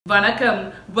வணக்கம்,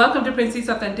 welcome to Princy's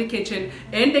Authentic Kitchen.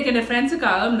 எனக்கு என்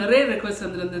ஃப்ரெண்ட்ஸுக்காக நிறைய ரிக்வெஸ்ட்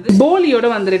வந்திருந்தது. போலியோட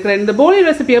வந்திருக்கிறேன். இந்த போலி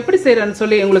ரெசிபி எப்படி செய்யறேன்னு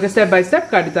சொல்லி உங்களுக்கு ஸ்டெப் பை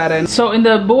ஸ்டெப் காட்டி தரேன். ஸோ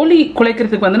இந்த போலி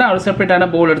குழைக்கிறதுக்கு வந்து நான் ஒரு செப்பரேட்டான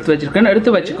போல் எடுத்து வச்சிருக்கேன்.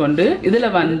 எடுத்து வச்சுக்கொண்டு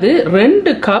இதுல வந்து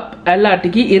 2 cup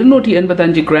எல்லாட்டிக்கு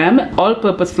 285 gram all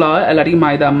purpose flower எல்லாட்டிக்கு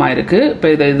மைதா அம்மா இருக்கு. இப்போ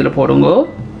இதை இதுல போடுங்க.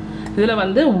 இதுல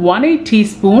வந்து 1/8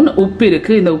 டீஸ்பூன் உப்பு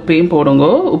இருக்கு. இந்த உப்பையும் போடுங்க.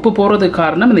 உப்பு போடுறதுக்கு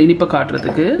காரணம் இந்த இனிப்பை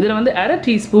காட்டுறதுக்கு. இதுல வந்து 1/2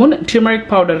 டீஸ்பூன் டர்மரிக்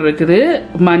பவுடர் இருக்குது,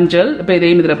 மஞ்சள். இப்போ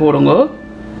இதையும் இதுல போடுங்க.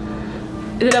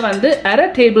 இதுல வந்து 1/2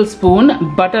 டேபிள் ஸ்பூன்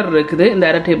பட்டர் இருக்குது. இந்த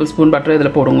 1/2 டேபிள் ஸ்பூன் பட்டர்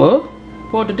இதுல போடுங்க.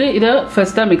 போட்டுட்டு இதை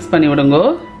ஃபர்ஸ்டா மிக்ஸ் பண்ணி விடுங்க.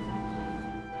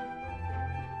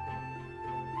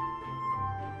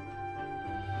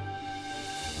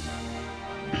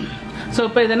 ஸோ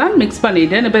இப்போ இதை நான் மிக்ஸ்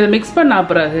பண்ணிட்டேன். இப்போ இதை மிக்ஸ் பண்ண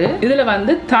பிறகு இதில்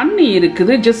வந்து தண்ணி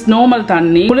இருக்குது. ஜஸ்ட் நார்மல்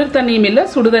தண்ணி, குளிர் தண்ணியும் இல்லை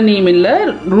சுடு தண்ணியும் இல்லை,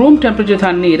 ரூம் டெம்பரேச்சர்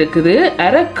தண்ணி இருக்குது.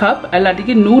 1/2 கப்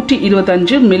எல்லாட்டிக்கு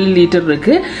 125 மில்லி லிட்டர்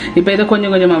இருக்கு. இப்போ இதை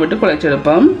கொஞ்சம் கொஞ்சமாக விட்டு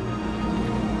குழைச்செடுப்போம்.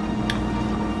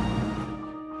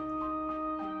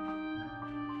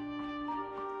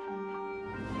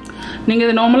 நீங்கள்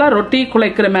இது நார்மலாக ரொட்டி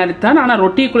குழைக்கிற மாதிரி தான். ஆனால்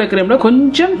ரொட்டி குழைக்கிற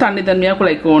கொஞ்சம் தண்ணி தண்ணியாக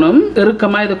குழைக்கணும்.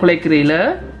 இறுக்கமாக இது குழைக்கிறீல.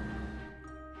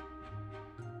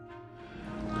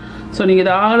 ஸோ நீங்கள்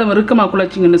இது ஆழம் இறுக்கமாக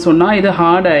குழைச்சிங்கன்னு சொன்னால் இது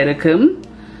ஹார்டாக இருக்கும்.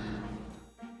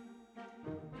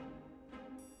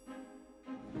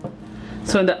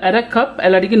 ஸோ இந்த 1/2 கப்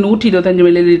எல்லாட்டிக்கு 125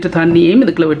 மில்லி லிட்டர் தண்ணியையும்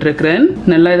இதுக்குள்ள விட்டுருக்கிறேன்.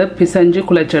 நல்லா இதை பிசைஞ்சு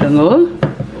குழைச்சிடுங்க.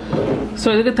 ஸோ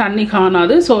இதுக்கு தண்ணி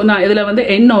காணாது. ஸோ நான் இதில் வந்து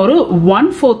இன்னொரு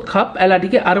 1/4 கப்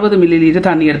எல்லாட்டிக்கு 60 மில்லி லிட்டர்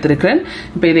தண்ணி எடுத்திருக்கிறேன்.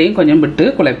 இப்போ இதையும் கொஞ்சம் விட்டு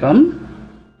குழைப்போம்.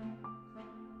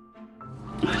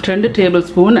 2 டேபிள்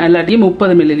ஸ்பூன் எல்லாட்டியும்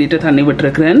 30 மில்லி லிட்டர் தண்ணி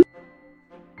விட்டுருக்கிறேன்.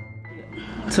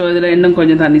 ஸோ இதில் இன்னும்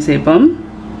கொஞ்சம் தண்ணி சேர்ப்போம்.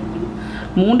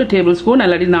 3 டேபிள் ஸ்பூன்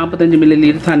இல்லாட்டி 45 மில்லி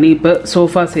லிட்டர் தண்ணி இப்போ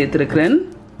சோஃபா சேர்த்துருக்கிறேன்.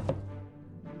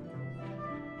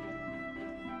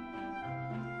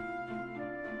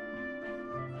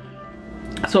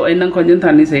 ஸோ இன்னும் கொஞ்சம்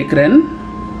தண்ணி சேர்க்கிறேன்.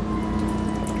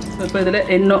 இப்போ இதில்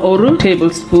இன்னும் 1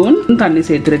 டேபிள் ஸ்பூன் தண்ணி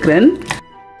சேர்த்துருக்கிறேன்.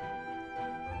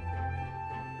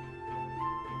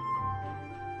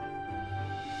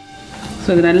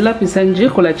 ஸோ இது நல்லா பிசைஞ்சு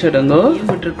குழைச்சிடுங்க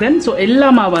விட்டுருக்கேன். ஸோ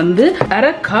எல்லாமா வந்து 1/2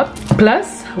 cup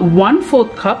plus 1/4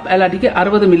 cup எல்லாட்டிக்கு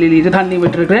 60 milli litre தண்ணி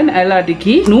விட்டுருக்கிறேன்.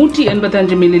 எல்லாட்டிக்கு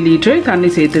 185 மில்லி லிட்டர் தண்ணி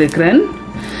சேர்த்துருக்கிறேன்.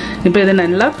 இப்போ இதை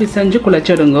நல்லா பிசைஞ்சு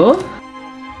குழைச்சிடுங்க.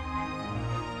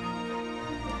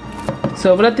 ஸோ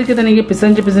எவ்வளோத்துக்கு இதை நீங்கள்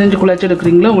பிசைஞ்சு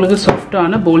குழைச்செடுக்கிறீங்களோ உங்களுக்கு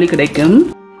சாஃப்டான போலி கிடைக்கும்.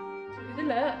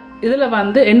 இதில்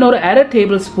வந்து இன்னொரு 1/2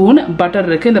 டேபிள் ஸ்பூன் பட்டர்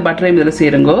இருக்கு. இந்த பட்டரையும் இதில்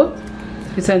சேருங்க.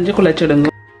 பிசைஞ்சு குழைச்சிடுங்க.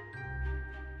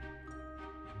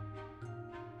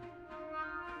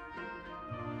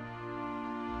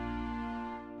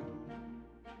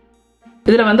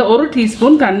 இதில் வந்து 1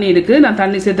 டீஸ்பூன் தண்ணி இருக்கு. நான்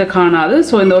தண்ணி சேர்த்த காணாது.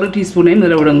 ஸோ இந்த 1 டீஸ்பூனையும்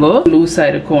இதில் விடுங்க. லூஸா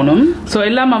இருக்கணும். ஸோ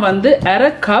எல்லாமே வந்து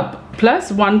 1/2 cup plus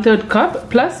 1/3 cup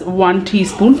plus 1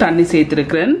 teaspoon தண்ணி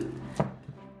சேர்த்திருக்கிறேன்.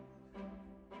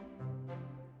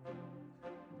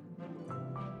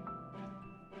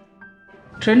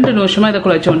 ரெண்டு நிமிஷமா இதை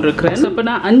குழைச்சோன்றிருக்கிறேன். இப்போ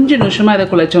நான் 5 நிமிஷமா இதை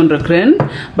குழைச்சோன்றிருக்கிறேன்.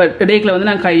 பட் இடையில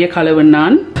வந்து நான் கையை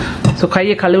கழுவினான். ஸோ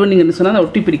கையை கழுவுனீங்கன்னு சொன்னால் அதை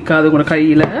ஒட்டி பிடிக்காது உங்களோட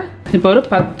கையில். இப்போ ஒரு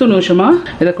 10 நிமிஷமா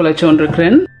இதை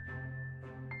குழைச்சோன்றிருக்கிறேன்.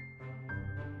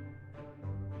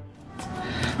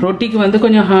 ரொட்டிக்கு வந்து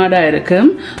கொஞ்சம் ஹார்டாக இருக்கும்.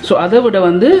 ஸோ அதை விட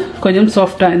வந்து கொஞ்சம்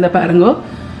சாஃப்டாக இந்த பாருங்க,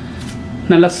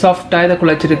 நல்லா சாஃப்டாக இதை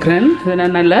குழைச்சிருக்கிறேன். இதை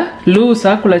நான் நல்லா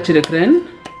லூஸாக குழைச்சிருக்கிறேன்.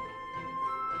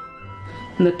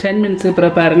 இந்த 10 மினிட்ஸுக்கு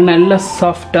பிறகு பாருங்க நல்லா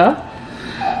சாஃப்டாக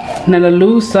நல்லா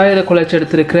லூஸாக இதை குழைச்சி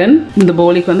எடுத்துருக்கிறேன். இந்த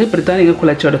போலிக்கு வந்து இப்படித்தான் நீங்கள்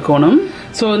குழைச்சி எடுக்கணும்.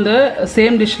 ஸோ இந்த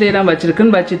சேம் டிஷ்லேயே நான்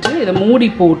வச்சுருக்கேன்னு வச்சுட்டு இதை மூடி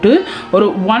போட்டு ஒரு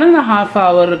 1.5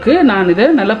 ஹவருக்கு நான் இதை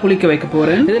நல்லா புளிக்க வைக்க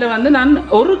போகிறேன். இதில் வந்து நான்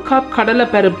 1 கப் கடலை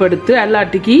பருப்பு எடுத்து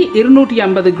எல்லாட்டிக்கு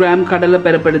 250 கிராம் கடலை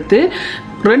பருப்பு எடுத்து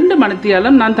 2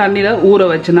 மணித்தியாலம் நான் தண்ணியில் ஊற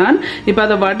வச்சு நான் இப்போ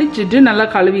அதை வடிச்சிட்டு நல்லா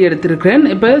கழுவி எடுத்துருக்கிறேன்.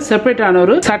 இப்போ செப்பரேட்டான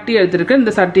ஒரு சட்டி எடுத்துருக்கேன்.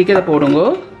 இந்த சட்டிக்கு இதை போடுங்க.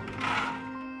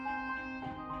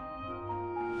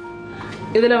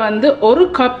 இதுல வந்து 1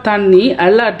 கப் தண்ணி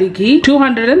எல்லாட்டிக்கு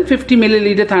 250 மில்லி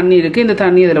லிட்டர் தண்ணி இருக்கு. இந்த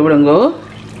தண்ணி இதில் விடுங்க.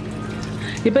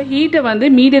 இப்போ ஹீட்டை வந்து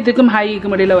மீடியத்துக்கும்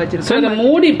ஹைக்கும் இடையில வச்சிருக்கேன். இதை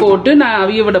மூடி போட்டு நான்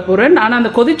அவிய விட போறேன். ஆனால்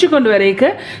அந்த கொதிச்சு கொண்டு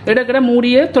வரைக்க இடக்கிட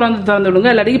மூடியை திறந்து விடுங்க.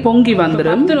 எல்லாட்டிக்கு பொங்கி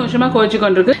வந்துடும். 10 நிமிஷமா கொதிச்சு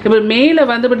கொண்டு இருக்கு. இப்போ மேலே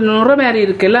வந்து இப்படி நுரை மாதிரி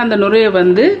இருக்குல்ல, அந்த நுரையை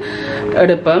வந்து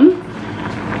எடுப்போம்.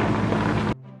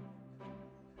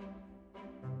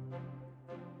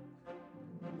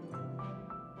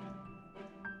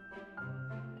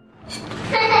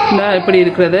 இப்படி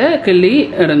இருக்கிறத கிள்ளி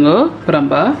எடுங்க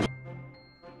புறம்பா.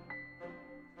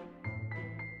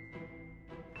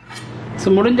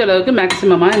 ஸோ முடிஞ்ச அளவுக்கு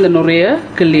மேக்ஸிமமாக இந்த நுரையை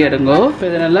கிள்ளி எடுங்க. இப்போ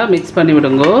இதை நல்லா மிக்ஸ் பண்ணி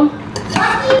விடுங்க.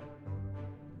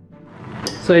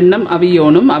 ஸோ இன்னும்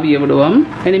அவிய விடுவோம்.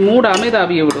 இனி மூடாமல் இதை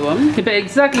அவிய விடுவோம். இப்போ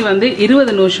எக்ஸாக்ட்லி வந்து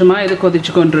 20 நிமிஷமாக இது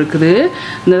கொதிச்சு கொண்டு இருக்குது.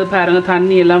 இந்த பாருங்க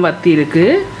தண்ணி எல்லாம் வத்தி இருக்கு.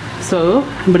 ஸோ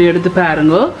இப்படி எடுத்து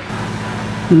பாருங்க,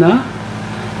 இந்த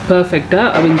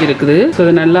பர்ஃபெக்டாக அவிஞ்சிருக்குது. ஸோ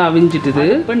இது நல்லா அவிஞ்சிட்டுது.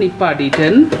 இப்போ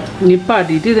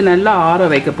நிப்பாட்டிட்டு இது நல்லா ஆற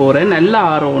வைக்க போகிறேன். நல்லா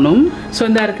ஆறணும். ஸோ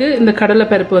இந்த கடலை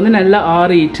பருப்பு வந்து நல்லா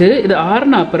ஆறிட்டு இது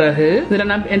ஆறின பிறகு இதில்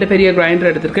நான் என் பெரிய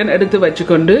கிரைண்டர் எடுத்திருக்கேன். எடுத்து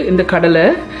வச்சுக்கொண்டு இந்த கடலை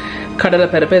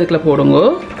பருப்பை இதுக்குள்ள போடுங்க.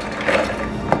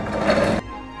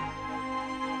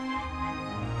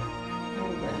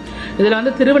 இதில்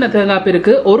வந்து திருவண்ண தேங்காய்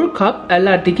இருக்கு. 1 cup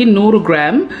எல்லாட்டிக்கு 100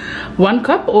 gram, 1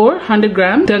 cup or 100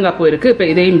 gram தேங்காய் பூ இருக்கு. இப்போ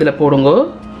இதையும் இதில் போடுங்க.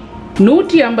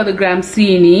 150 கிராம்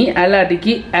சீனி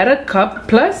எல்லாட்டிக்கு 1/2 கப்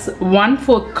பிளஸ்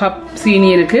 1/4 கப் சீனி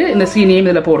இருக்கு. இந்த சீனியும்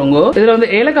இதில் போடுங்க. இதில் வந்து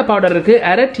ஏலக்காய் பவுடர் இருக்கு,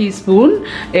 1/2 டீஸ்பூன்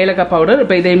ஏலக்காய் பவுடர்.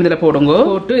 இப்போ இதையும் இதில் போடுங்க.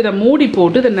 போட்டு இதை மூடி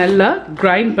போட்டு இதை நல்லா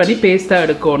கிரைண்ட் பண்ணி பேஸ்டா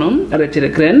எடுக்கணும்.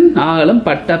 அரைச்சிருக்கிறேன். ஆகலும்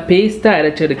பட்டா பேஸ்டா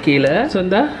அரைச்செடுக்கல. ஸோ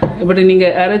இந்த இப்படி நீங்க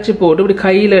அரைச்சு போட்டு இப்படி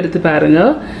கையில் எடுத்து பாருங்க.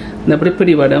 இந்த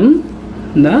இப்படி வடும்.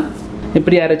 இந்த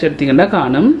இப்படி அரைச்சு எடுத்தீங்கன்னா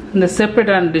காணும். இந்த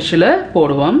செப்பரேட்டான டிஷ்ஷில்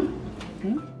போடுவோம்.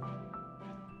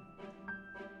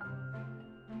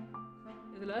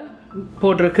 இதில்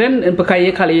போட்டிருக்கேன். இப்போ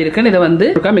கையை கழுவிருக்கேன். இதை வந்து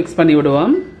மிக்ஸ் பண்ணி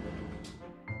விடுவோம்.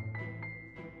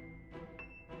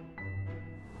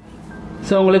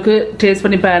 ஸோ உங்களுக்கு டேஸ்ட்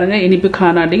பண்ணி பாருங்க. இனிப்பு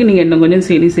காணாட்டிக்கு நீங்கள் இன்னும் கொஞ்சம்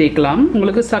சீனி சேர்க்கலாம்.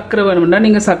 உங்களுக்கு சர்க்கரை வேணும்னா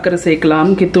நீங்கள் சர்க்கரை சேர்க்கலாம்,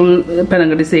 கித்தூள்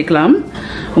பெனங்கட்டி சேர்க்கலாம்,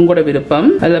 உங்களோட விருப்பம்.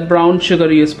 அதில் ப்ரௌன்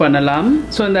சுகர் யூஸ் பண்ணலாம்.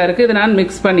 ஸோ இந்த இருக்கு இதை நான்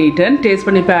மிக்ஸ் பண்ணிட்டேன். டேஸ்ட்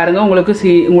பண்ணி பாருங்க உங்களுக்கு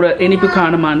உங்களோட இனிப்பு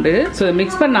காணுமாண்டு. ஸோ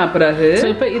மிக்ஸ் பண்ண பிறகு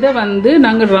இப்போ இதை வந்து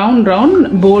நாங்கள்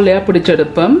ரவுண்ட் போலியாக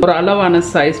பிடிச்செடுப்போம். ஒரு அளவான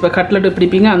சைஸ், இப்போ கட்லெட்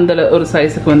பிடிப்பீங்க அந்த ஒரு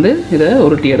சைஸுக்கு வந்து இதை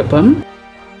உருட்டி எடுப்போம்.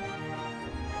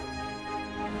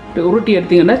 உருட்டி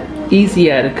எடுத்தீங்கன்னா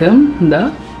ஈஸியா இருக்கும். இந்த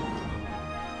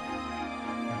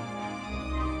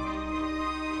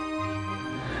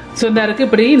ஸோ இந்த இருக்கு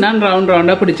இப்படி நான்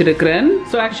ரவுண்டா பிடிச்சிருக்கிறேன்.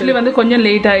 ஸோ ஆக்சுவலி வந்து கொஞ்சம்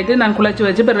லேட் ஆயிட்டு நான் குழச்சி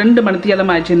வச்சு இப்போ 2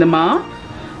 மணித்தியாலம் ஆயிடுச்சு. இந்த மா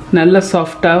நல்லா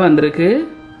சாஃப்டா வந்திருக்கு.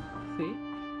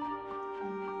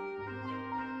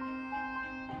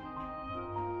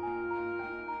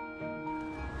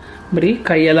 இப்படி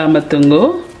கையெல்லாம் மத்துங்கோ.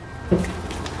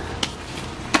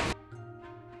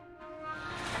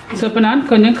 ஸோ இப்போ நான்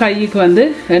கொஞ்சம் கைக்கு வந்து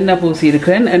எண்ணெய் பூசி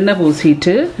இருக்கிறேன். எண்ணெய்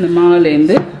பூசிட்டு இந்த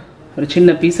மாவுலேருந்து ஒரு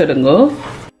சின்ன பீஸ் எடுங்கோ.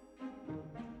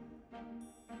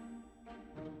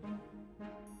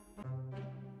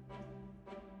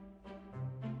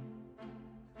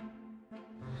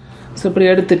 ஸோ இப்படி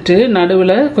எடுத்துட்டு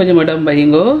நடுவில் கொஞ்சம் இடம்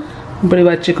வையுங்கோ. இப்படி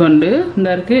வச்சுக்கொண்டு இந்த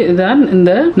இருக்கு இதுதான்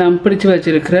இந்த நான் பிடிச்சு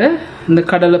வச்சிருக்கிற இந்த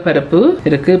கடலை பருப்பு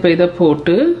இருக்கு. இப்போ இதை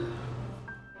போட்டு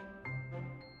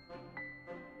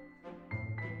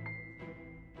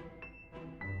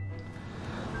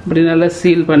இப்படி நல்லா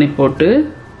சீல் பண்ணி போட்டு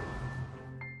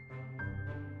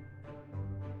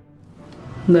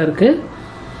இந்த இருக்கு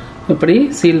இப்படி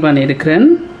சீல் பண்ணியிருக்கிறேன்.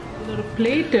 ஒரு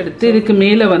பிளேட் எடுத்து இதுக்கு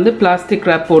மேலே வந்து பிளாஸ்டிக்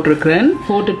ரேப் போட்டிருக்கிறேன்.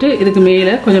 போட்டுட்டு இதுக்கு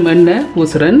மேலே கொஞ்சம் எண்ணெய்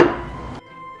பூசுறேன்.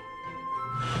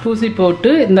 பூசி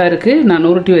போட்டு இந்த இருக்கு நான்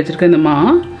உருட்டி வச்சிருக்கேன். இந்த மா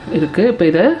இருக்கு. இப்போ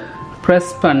இதை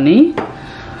ப்ரெஸ் பண்ணி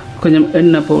கொஞ்சம்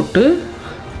எண்ணெய் போட்டு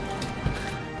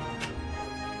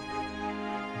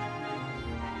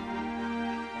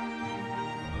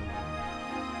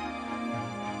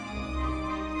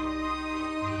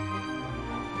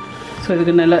ஸோ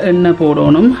இதுக்கு நல்லா எண்ணெய்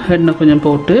போடணும். எண்ணெய் கொஞ்சம்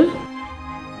போட்டு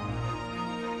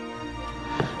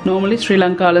நார்மலி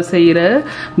ஸ்ரீலங்காவில் செய்கிற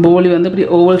போலி வந்து இப்படி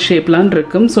ஓவல் ஷேப்லாம்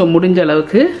இருக்கும். ஸோ முடிஞ்ச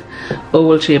அளவுக்கு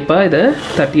ஓவல் ஷேப்பாக இதை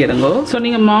தட்டி எடுங்கோ. ஸோ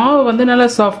நீங்கள் மாவை வந்து நல்லா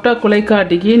சாஃப்டாக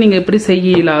குழைக்காட்டிக்கு நீங்கள் எப்படி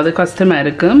செய்யல, அது கஷ்டமாக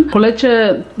இருக்கும். குழைச்ச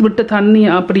விட்டு தண்ணி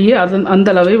அப்படியே அந்த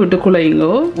அளவே விட்டு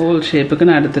குழையுங்கோ. ஓவல் ஷேப்புக்கு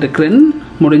நான் எடுத்துருக்கிறேன்.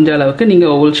 முடிஞ்ச அளவுக்கு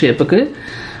நீங்கள் ஓவல் ஷேப்புக்கு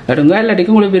எடுங்க.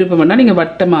 இல்லாட்டிக்கு உங்களுக்கு விருப்பம் பண்ணால் நீங்கள்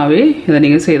வட்டமாகவே இதை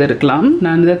நீங்கள் செய்திருக்கலாம்.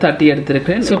 நான் இதை தட்டி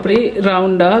எடுத்துருக்கிறேன். ஸோ இப்படி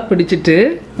ரவுண்டாக பிடிச்சிட்டு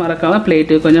மறக்காமல்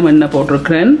பிளேட்டு கொஞ்சம் எண்ணெய்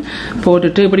போட்டிருக்கிறேன்.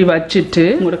 போட்டுட்டு இப்படி வச்சுட்டு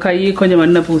உங்களோட கையை கொஞ்சம்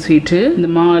எண்ணெய் பூசிட்டு இந்த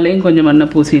மாலையும் கொஞ்சம்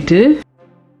எண்ணெய் பூசிட்டு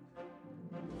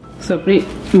ஸோ இப்படி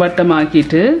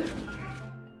வட்டமாக்கிட்டு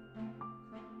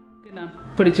நான்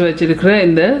பிடிச்சி வச்சிருக்கிற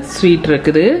இந்த ஸ்வீட்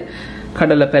இருக்குது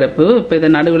கடலை பருப்பு. இப்போ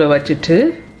இதை நடுவில் வச்சுட்டு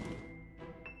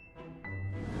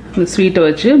இந்த ஸ்வீட்டை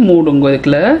வச்சு மூடுங்கோ.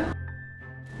 இதுக்குள்ள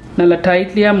நல்லா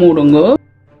டைட்லியாக மூடுங்கோ.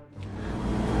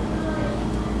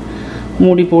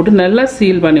 மூடி போட்டு நல்லா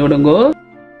சீல் பண்ணி விடுங்கோ.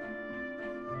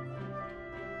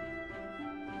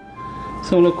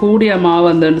 ஸோ உங்களுக்கு கூடிய மாவு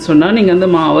வந்துன்னு சொன்னால் நீங்கள் அந்த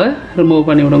மாவை ரிமூவ்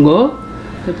பண்ணி விடுங்கோ.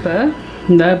 இப்போ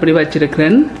இந்த இப்படி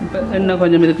வச்சிருக்கிறேன். இப்போ எண்ணெய்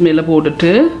கொஞ்சம் இதுக்கு மேலே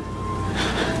போட்டுட்டு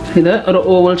இதை ஒரு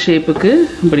ஓவல் ஷேப்புக்கு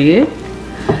இப்படியே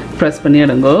ப்ரெஸ் பண்ணி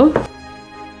எடுங்கோ.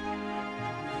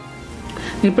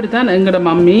 இப்படித்தான் எங்களோட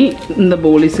மம்மி இந்த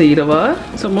போலி செய்கிறவா.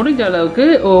 ஸோ முடிஞ்ச அளவுக்கு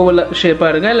ஓவல் ஷேப்பாக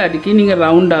இருக்க இல்லாட்டிக்கு நீங்கள்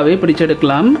ரவுண்டாகவே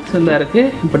பிடிச்செடுக்கலாம். இந்த இருக்கு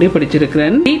இப்படி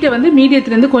பிடிச்சிருக்கிறேன். ஹீட்டை வந்து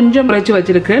மீடியத்துலேருந்து கொஞ்சம் குறைச்சி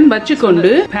வச்சிருக்கிறேன்.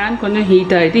 வச்சுக்கொண்டு பேன் கொஞ்சம்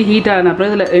ஹீட் ஆகிட்டு ஹீட் ஆன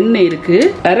அப்புறம் இதில் எண்ணெய் இருக்குது.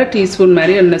 1/2 டீஸ்பூன்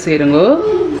மாதிரி எண்ணெய் செய்கிறோங்க.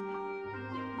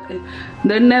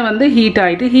 இந்த எண்ணெய் வந்து ஹீட்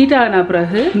ஆகிட்டு ஹீட் ஆன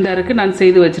பிறகு இந்த இருக்கு நான்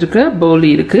செய்து வச்சிருக்க போலி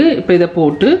இருக்கு. இப்போ இதை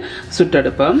போட்டு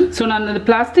சுட்டெடுப்போம். ஸோ நான் இந்த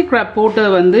பிளாஸ்டிக் ரேப் போட்டு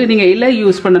வந்து நீங்கள் எல்லாம்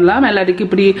யூஸ் பண்ணலாம். எல்லாத்துக்கும்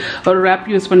இப்படி ஒரு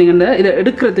ரேப் யூஸ் பண்ணிங்கன்னா இதை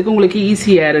எடுக்கிறதுக்கு உங்களுக்கு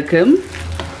ஈஸியாக இருக்கு.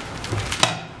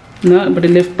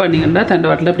 இப்படி லிஃப்ட் பண்ணிங்கன்னா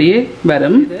தண்டவாட்டில் அப்படியே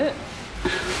வரும்.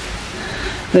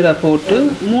 இதை போட்டு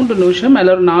 3 நிமிஷம்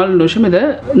இல்லை ஒரு 4 நிமிஷம் இதை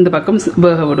இந்த பக்கம்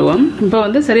வேக விடுவோம். இப்போ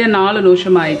வந்து சரியாக 4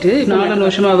 நிமிஷம் ஆயிட்டு 4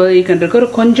 நிமிஷமாக வேகிக்கின்றதுக்கு ஒரு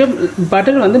கொஞ்சம்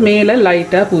பட்டர் வந்து மேலே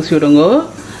லைட்டாக பூசி விடுங்க.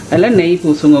 அதில் நெய்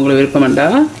பூசுங்க உங்களுக்கு விருப்பம்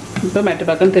வேண்டாம். இப்போ மெட்ட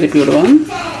பக்கம் திருப்பி விடுவோம்.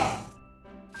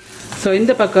 ஸோ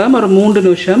இந்த பக்கம் ஒரு 3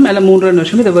 நிமிஷம் இல்லை 3.5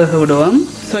 நிமிஷம் இதை வேக விடுவோம்.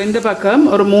 ஸோ இந்த பக்கம்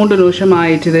ஒரு 3 நிமிஷம்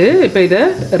ஆயிட்டுது. இப்போ இதை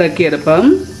இறக்கி எடுப்போம்.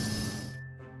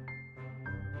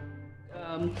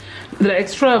 இதில்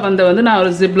எக்ஸ்ட்ரா வந்து நான்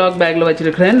ஒரு ஜிப்லாக் பேக்கில்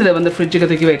வச்சுருக்கிறேன். இதை வந்து ஃப்ரிட்ஜுக்கு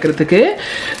தூக்கி வைக்கிறதுக்கு.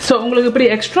 ஸோ உங்களுக்கு இப்படி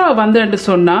எக்ஸ்ட்ரா வந்துன்னு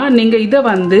சொன்னால் நீங்கள் இதை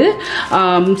வந்து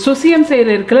சுசியம் செய்கிற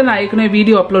இருக்கிற நான் ஏற்கனவே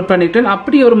வீடியோ அப்லோட் பண்ணிட்டேன்.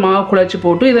 அப்படி ஒரு மாவு குழச்சி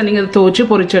போட்டு இதை நீங்கள் துவச்சி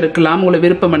பொரிச்சு எடுக்கலாம் உங்களுக்கு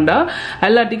விருப்பம் வேண்டா.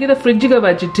 எல்லாட்டிக்கும் இதை ஃப்ரிட்ஜுக்கு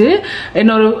வச்சுட்டு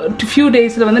இன்னொரு ஃபியூ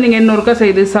டேஸில் வந்து நீங்கள் இன்னொருக்கா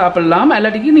செய்து சாப்பிடலாம்.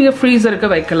 எல்லாட்டிக்கும் நீங்கள் ஃப்ரீசருக்கு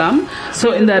வைக்கலாம். ஸோ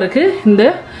இந்த இருக்கு இந்த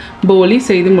போலி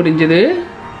செய்து முடிஞ்சது.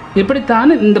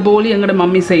 இப்படித்தான் இந்த போலி எங்களோட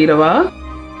மம்மி செய்கிறவா.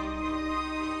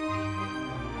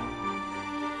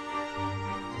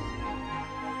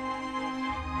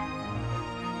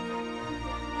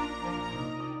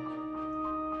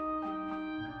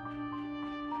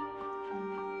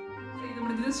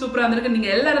 சூப்பரா இருந்திருக்கு. நீங்க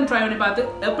எல்லாரும் ட்ரை பண்ணி பார்த்து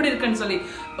எப்படி இருக்குன்னு சொல்லி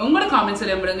உங்களோட காமெண்ட்ஸ்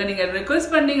எழுதுங்க. நீங்க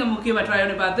ரிக்வெஸ்ட் பண்ணீங்க முக்கியமா ட்ரை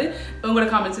பண்ணி பார்த்து உங்களோட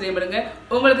காமெண்ட்ஸ் எழுதுங்க.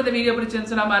 உங்களுக்கு இந்த வீடியோ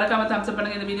பிடிச்சிருந்துச்சு சொன்னா மறக்காம தம்ஸ் அப்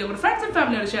பண்ணுங்க. இந்த வீடியோ உங்க ஃப்ரெண்ட்ஸ் அண்ட்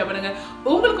ஃபேமிலியோட ஷேர் பண்ணுங்க.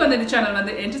 உங்களுக்கு வந்து இந்த சேனல்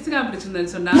வந்து இன்ட்ரெஸ்டிங்கா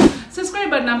பிடிச்சிருந்ததுன்னு சொன்னா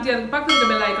சப்ஸ்கிரைப் பட்டன் அமைத்தி அதுக்கு பக்கத்துல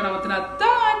பெல் ஐகான் அமர்த்தினா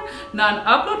தான் நான்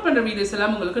அப்லோட் பண்ற வீடியோஸ்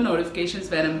எல்லாம் உங்களுக்கு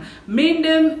நோட்டிபிகேஷன்ஸ் வரும்.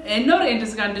 மீண்டும் இன்னொரு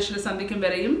இன்ட்ரெஸ்டிங் டிஷ்ல சந்திக்கும்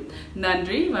வரையும்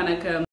நன்றி, வணக்கம்.